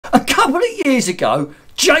couple of years ago,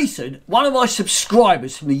 Jason, one of my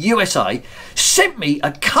subscribers from the USA, sent me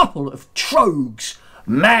a couple of Tröegs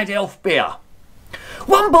Mad Elf beer.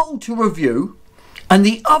 One bottle to review and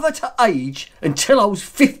the other to age until I was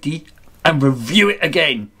 50 and review it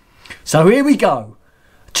again. So here we go.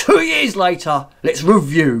 2 years later, let's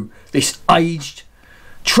review this aged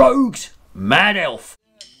Tröegs Mad Elf.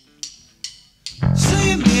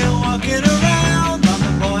 See me walking around, I'm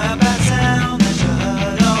the boy about town that you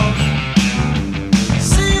heard of.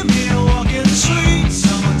 See me walking the streets,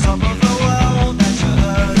 I'm on top of the world that you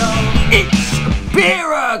heard of. It's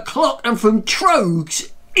beer o'clock and from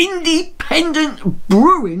Tröegs Independent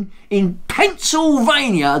Brewing in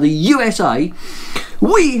Pennsylvania, the USA.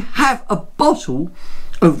 We have a bottle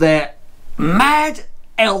of their Mad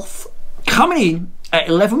Elf coming in at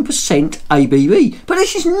 11% ABV. But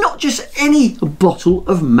this is not just any bottle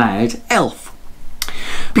of Mad Elf.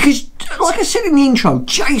 Because, like I said in the intro,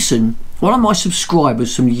 Jason, one of my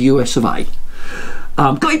subscribers from the US of A,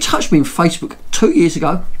 got in touch with me on Facebook 2 years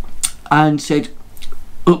ago and said,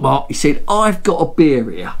 look Mark, he said, I've got a beer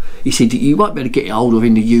here. He said that you won't be able to get it hold of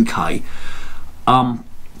in the UK.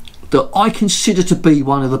 That I consider to be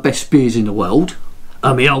one of the best beers in the world.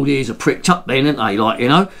 My old ears are pricked up then, aren't they? Like, you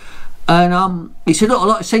know. And he said, look, I'd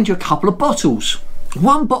like to send you a couple of bottles.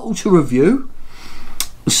 One bottle to review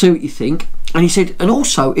and see what you think. And he said, and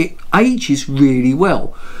also it ages really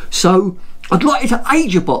well. So I'd like you to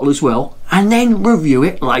age a bottle as well and then review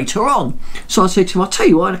it later on. So I said to him, I'll tell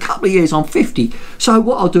you what, in a couple of years I'm 50. So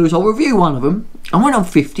what I'll do is I'll review one of them. And when I'm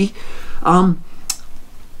 50,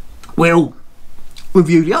 we'll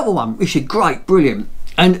review the other one. He said, great, brilliant.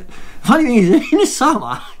 And funny thing is, in the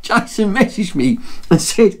summer, Jason messaged me and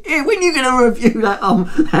said, hey, when are you going to review that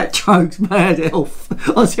Tröegs Mad Elf?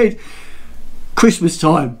 I said, Christmas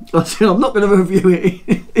time. I said, I'm not going to review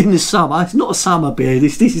it in the summer. It's not a summer beer.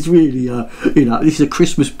 This is really, you know, this is a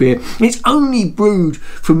Christmas beer. It's only brewed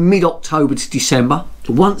from mid-October to December.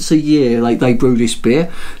 Once a year they brew this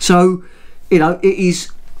beer. So, you know, it is,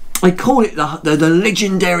 they call it the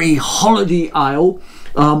legendary holiday ale.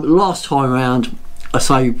 Last time around, I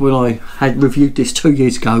say, when I had reviewed this 2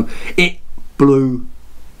 years ago, it blew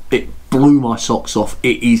my socks off.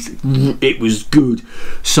 It was good.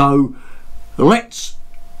 So let's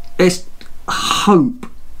hope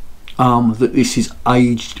that this is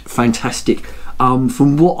aged fantastic.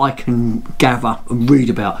 From what I can gather and read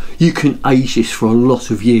about, you can age this for a lot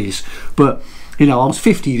of years. But you know, I was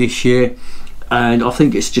 50 this year, and I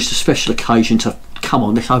think it's just a special occasion to come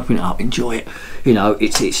on. Let's open it up, enjoy it. You know,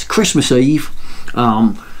 it's Christmas Eve.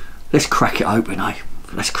 Let's crack it open, eh?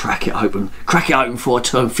 Let's crack it open. Crack it open before I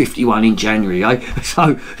turn 51 in January, eh?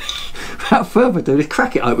 So, without further ado, let's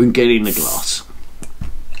crack it open and get it in the glass.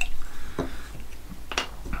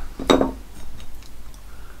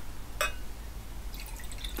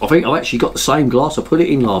 I think I've actually got the same glass I put it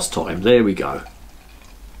in last time. There we go.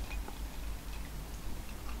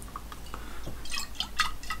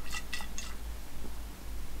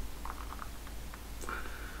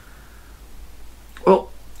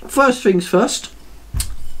 Well, first things first,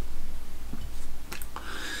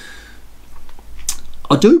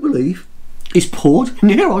 I do believe it's poured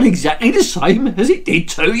near on exactly the same as it did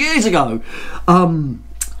 2 years ago.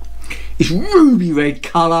 It's ruby red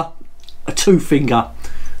colour, a 2-finger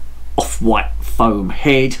off-white foam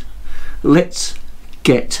head. Let's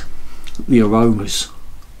get the aromas.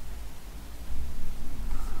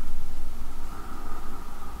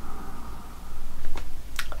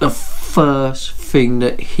 The first thing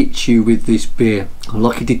that hits you with this beer,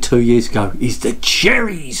 like it did 2 years ago, is the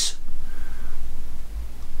cherries.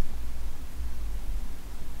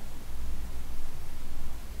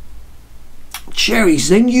 Cherries,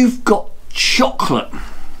 then you've got chocolate.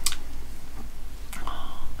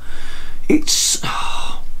 It's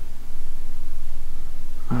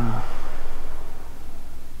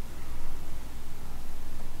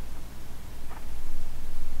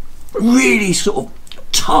really sort of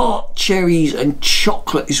tart cherries and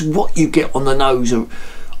chocolate is what you get on the nose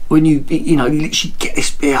when you know, you literally get this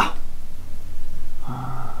beer.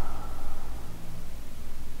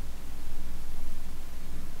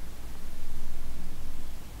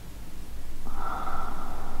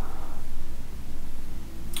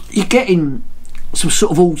 You're getting some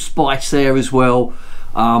sort of allspice there as well.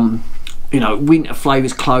 You know, winter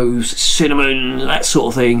flavours, cloves, cinnamon, that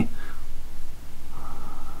sort of thing.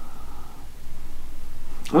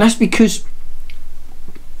 And that's because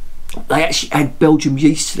they actually add Belgian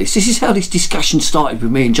yeast to this. This is how this discussion started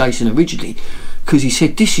with me and Jason originally, because he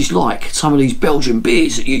said this is like some of these Belgian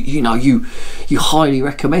beers that you highly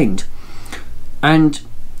recommend. And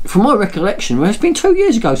from my recollection, well, it's been 2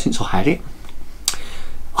 years ago since I had it.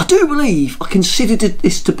 I do believe I considered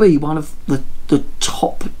this to be one of the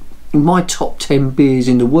top, my top 10 beers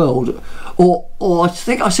in the world, or I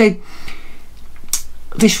think I said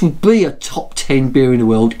this would be a top 10 beer in the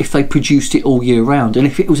world if they produced it all year round, and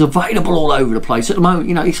if it was available all over the place. At the moment,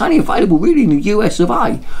 you know, it's only available really in the US of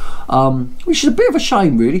A, which is a bit of a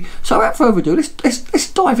shame, really. So without further ado,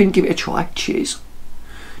 let's dive in and give it a try. Cheers.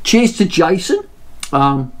 Cheers to Jason.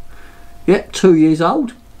 Yeah, 2 years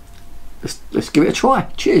old. Let's give it a try.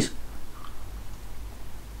 Cheers.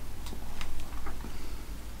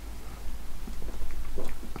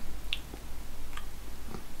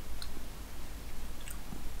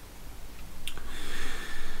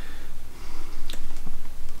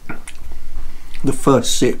 The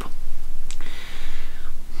first sip.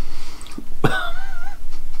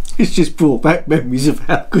 It's just brought back memories of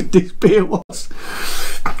how good this beer was.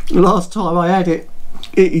 Last time I had it,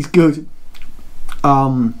 it is good.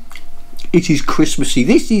 It is Christmassy.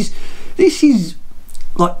 This is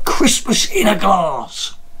like Christmas in a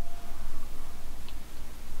glass.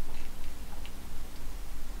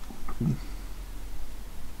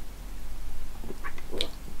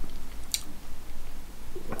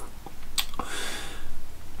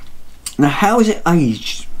 Now, how is it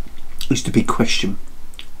aged is the big question.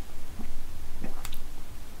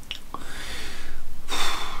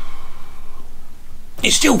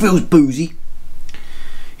 It still feels boozy.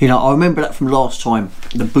 You know, I remember that from last time,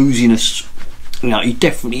 the booziness. You know, you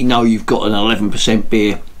definitely know you've got an 11%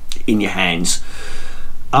 beer in your hands.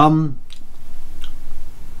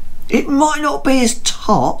 It might not be as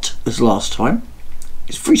tart as last time.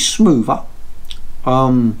 It's very smoother.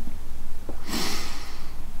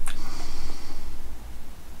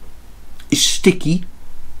 It's sticky.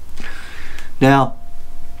 Now,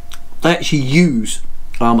 they actually use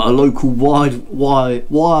a local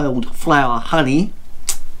wildflower honey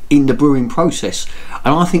in the brewing process,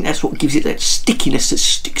 and I think that's what gives it that stickiness that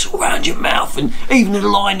sticks all around your mouth and even the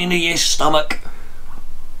lining of your stomach.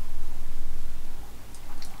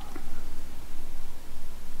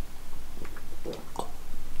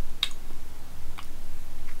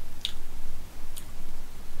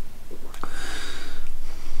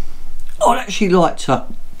 I'd actually like to,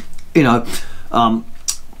 you know, the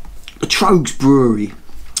Tröegs brewery,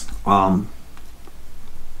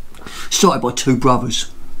 started by two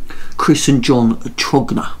brothers, Chris and John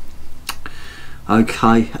Tröegs.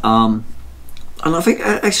 Okay, and I think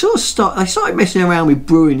they started messing around with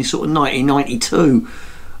brewing in sort of 1992,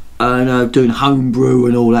 and doing home brew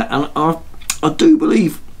and all that. And I do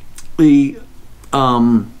believe the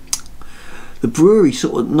brewery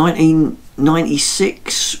sort of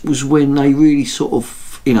 1996 was when they really sort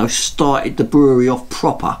of, you know, started the brewery off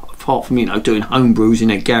proper, apart from, you know, doing home brews in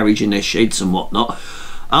their garage, in their sheds and whatnot.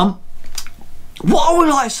 What I would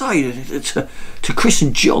like to say to Chris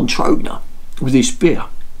and John Tröegs with this beer,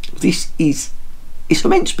 it's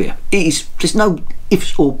immense beer. There's no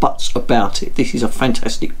ifs or buts about it. This is a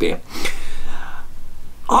fantastic beer.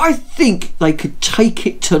 I think they could take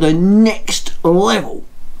it to the next level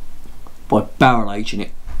by barrel aging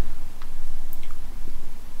it.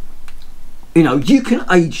 You know, you can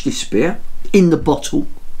age this beer in the bottle.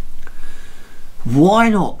 Why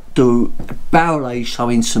not do barrel age some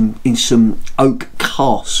in some oak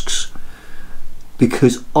casks?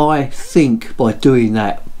 Because I think by doing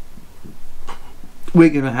that, we're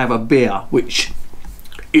going to have a beer which,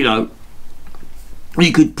 you know,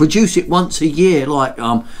 you could produce it once a year, like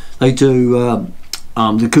they do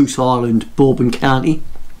the Goose Island, Bourbon County.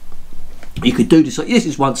 You could do this, like, this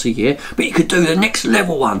is once a year, but you could do the next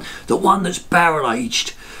level one, the one that's barrel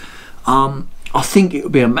aged. I think it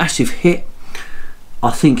would be a massive hit. I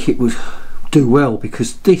think it would do well,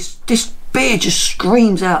 because this beer just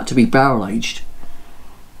screams out to be barrel aged.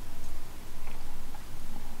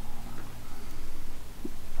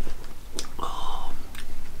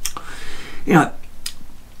 You know,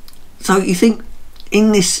 so you think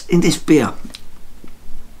in this beer,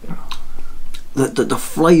 the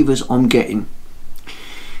flavours I'm getting,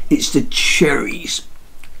 it's the cherries,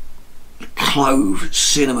 the clove,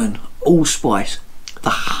 cinnamon, allspice, the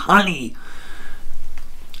honey.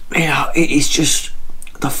 You know, it is just,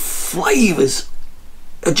 the flavours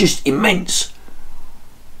are just immense.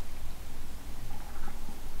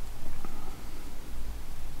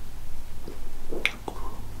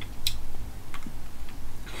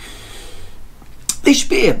 This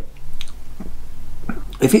beer,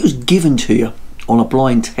 if it was given to you on a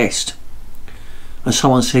blind test and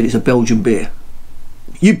someone said it's a Belgian beer,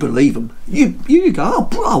 you'd believe them. You go, oh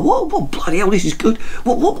bro, what bloody hell, this is good.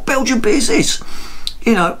 What Belgian beer is this?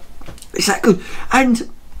 You know, it's that good. And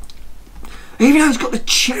Even though it's got the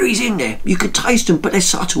cherries in there, you can taste them, but they're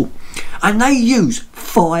subtle. And they use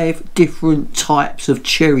 5 different types of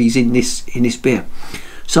cherries in this beer.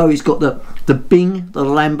 So it's got the Bing, the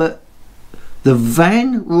Lambert, the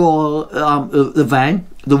Van Royal, the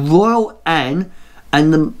Royal Anne,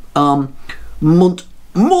 and the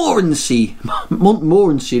Montmorency.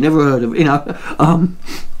 Montmorency, never heard of it, you know.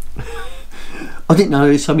 I didn't know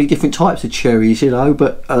there's so many different types of cherries, you know,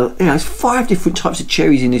 but you know, there's 5 different types of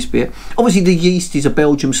cherries in this beer. Obviously the yeast is a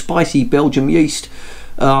Belgium, spicy Belgium yeast.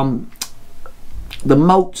 The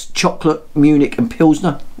malts, chocolate, Munich and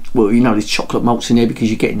Pilsner. Well, you know there's chocolate malts in there because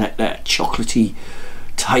you're getting that chocolatey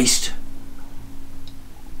taste.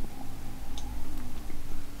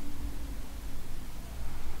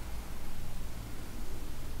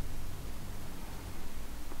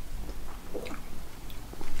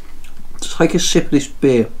 Take a sip of this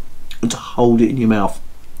beer and to hold it in your mouth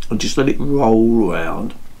and just let it roll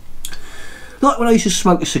around. Like when I used to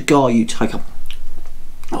smoke a cigar, you take a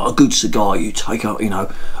good cigar, you take a, you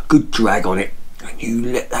know, a good drag on it, and you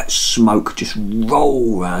let that smoke just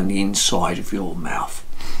roll around the inside of your mouth,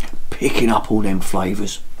 picking up all them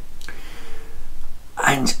flavours.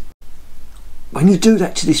 And when you do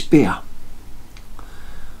that to this beer,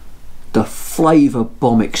 the flavour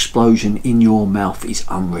bomb explosion in your mouth is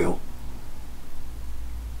unreal.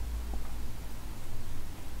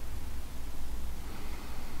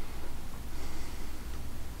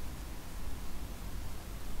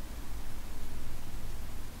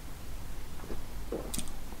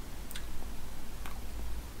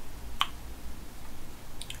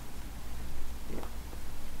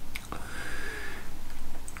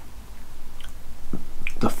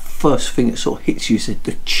 First thing that sort of hits you is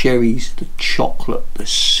the cherries, the chocolate, the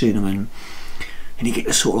cinnamon, and you get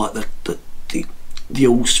the sort of like the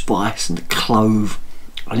allspice and the clove,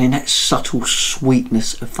 and then that subtle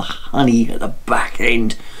sweetness of the honey at the back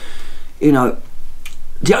end. You know,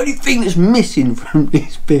 the only thing that's missing from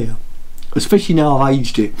this beer, especially now I've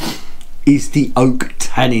aged it, is the oak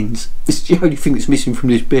tannins. It's the only thing that's missing from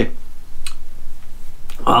this beer.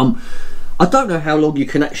 I don't know how long you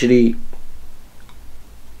can actually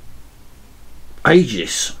age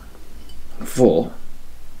this for.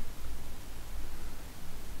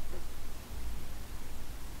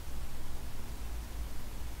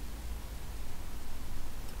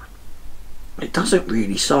 It doesn't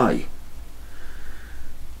really say,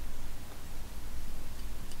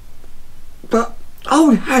 but I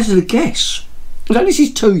would hazard a guess. So this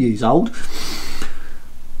is 2 years old.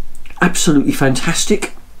 Absolutely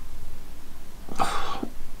fantastic.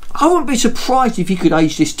 I wouldn't be surprised if you could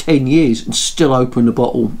age this 10 years and still open the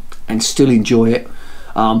bottle and still enjoy it.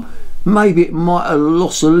 Maybe it might have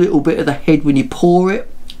lost a little bit of the head when you pour it,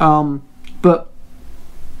 but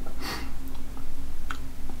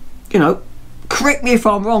you know, correct me if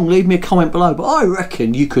I'm wrong, leave me a comment below, but I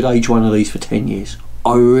reckon you could age one of these for 10 years.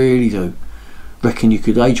 I really do reckon you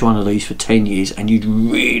could age one of these for 10 years and you'd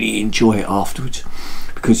really enjoy it afterwards,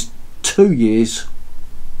 because 2 years,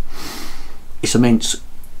 it's immense.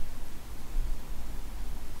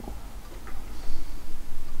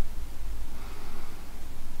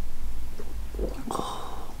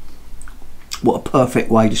 What a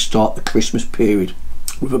perfect way to start the Christmas period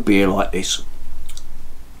with a beer like this.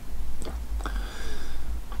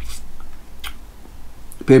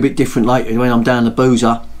 Be a bit different later when I'm down the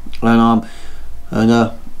boozer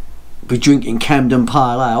and be drinking Camden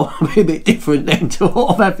Pale Ale. Be a bit different then to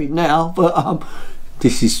what I'm having now, but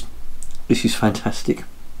this is fantastic.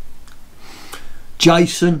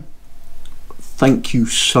 Jason, thank you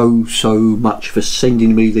so much for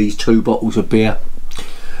sending me these 2 bottles of beer.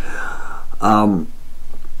 And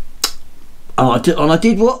I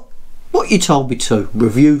did what you told me to.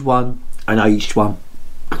 Reviewed one and aged one.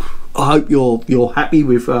 I hope you're happy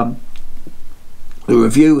with the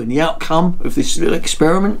review and the outcome of this little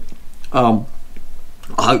experiment. I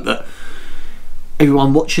hope that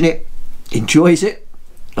everyone watching it enjoys it.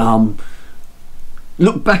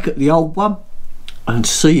 Look back at the old one and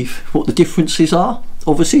see what the differences are.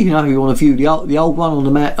 Obviously, you know, you want to view the old one on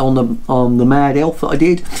the Mad Elf that I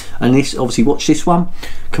did, and this, obviously watch this one,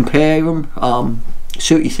 compare them,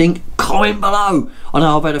 see what you think. Comment below. I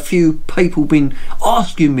know I've had a few people been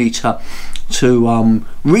asking me to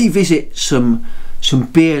revisit some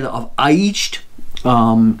beer that I've aged,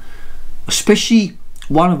 especially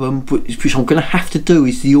one of them, which I'm going to have to do,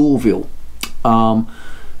 is the Orville. I've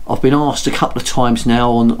been asked a couple of times now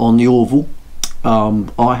on the Orville.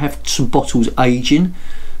 I have some bottles aging,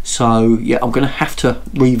 so yeah, I'm going to have to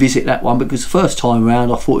revisit that one, because the first time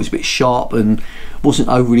around I thought it was a bit sharp and wasn't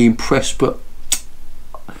overly impressed, but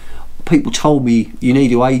people told me you need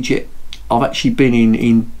to age it. I've actually been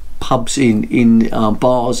in pubs, in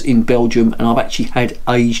bars in Belgium, and I've actually had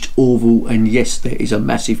aged Orval, and yes, there is a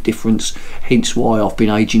massive difference, hence why I've been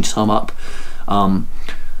aging some up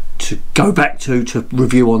to go back to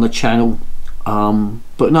review on the channel.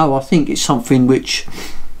 But no, I think it's something which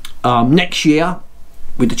next year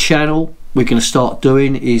with the channel we're going to start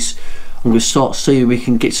doing is I'm going to start seeing if we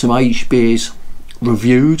can get some aged beers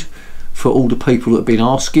reviewed for all the people that have been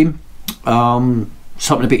asking.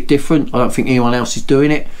 Something a bit different. I don't think anyone else is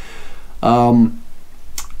doing it. All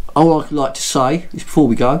I'd like to say is, before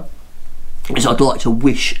we go, is I'd like to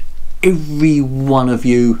wish every one of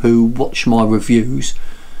you who watch my reviews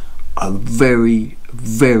a very,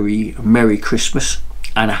 very Merry Christmas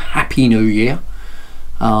and a Happy New Year.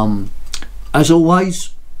 As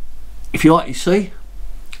always, if you like to see,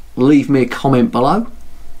 leave me a comment below.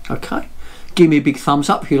 Okay, give me a big thumbs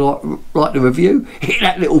up if you like the review. Hit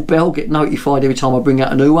that little bell, get notified every time I bring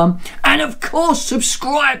out a new one, and of course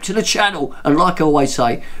subscribe to the channel. And like I always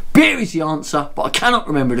say, beer is the answer, but I cannot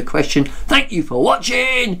remember the question. Thank you for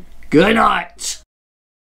watching. Good night.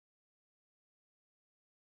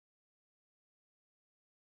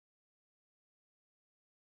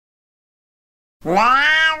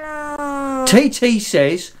 TT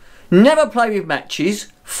says, never play with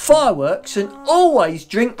matches, fireworks, and always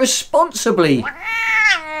drink responsibly.